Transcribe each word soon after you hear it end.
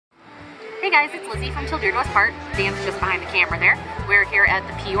Hey guys, it's Lizzie from Tilbury West Park. Dan's just behind the camera there. We're here at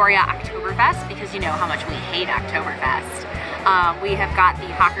the Peoria Oktoberfest because you know how much we hate Oktoberfest. We have got the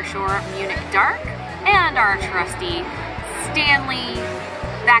Hockershore Munich Dark and our trusty Stanley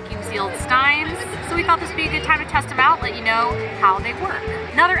vacuum sealed Steins. So we thought this would be a good time to test them out, let you know how they work.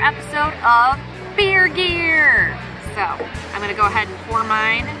 Another episode of Beer Gear. So I'm gonna go ahead and pour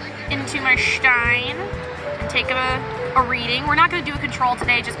mine into my Stein and take a reading. We're not going to do a control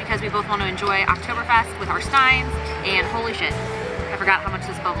today just because we both want to enjoy Oktoberfest with our Steins, and holy shit, I forgot how much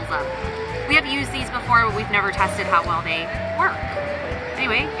this bubbles up. We have used these before, but we've never tested how well they work.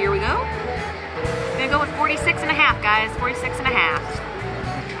 Anyway, here we go. I'm going to go with 46 and a half, guys, 46 and a half.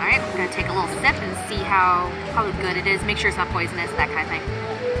 All right, we're going to take a little sip and see how good it is. Make sure it's not poisonous, that kind of thing.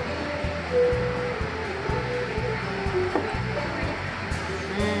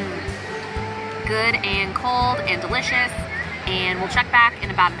 Good and cold and delicious, and we'll check back in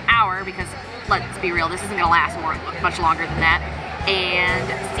about an hour because let's be real, this isn't going to last much longer than that, and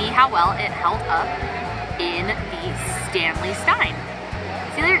see how well it held up in the Stanley Stein.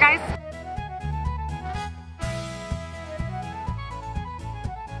 See you later, guys.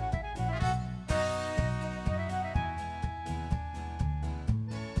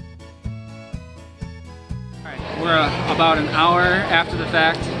 All right, we're about an hour after the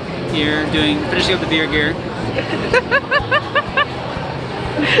fact. Here, finishing up the beer gear.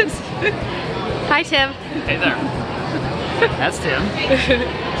 Hi, Tim. Hey there. That's Tim.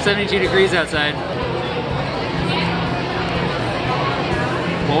 72 degrees outside.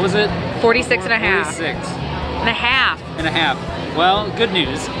 What was it? 46 and a half. 46. And a half. And a half. Well, good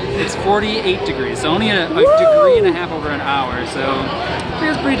news. It's 48 degrees, so only a degree and a half over an hour, so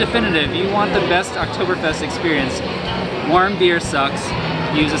it's pretty definitive. You want the best Oktoberfest experience. Warm beer sucks.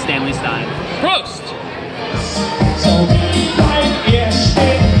 Use a Stanley Stein. Prost!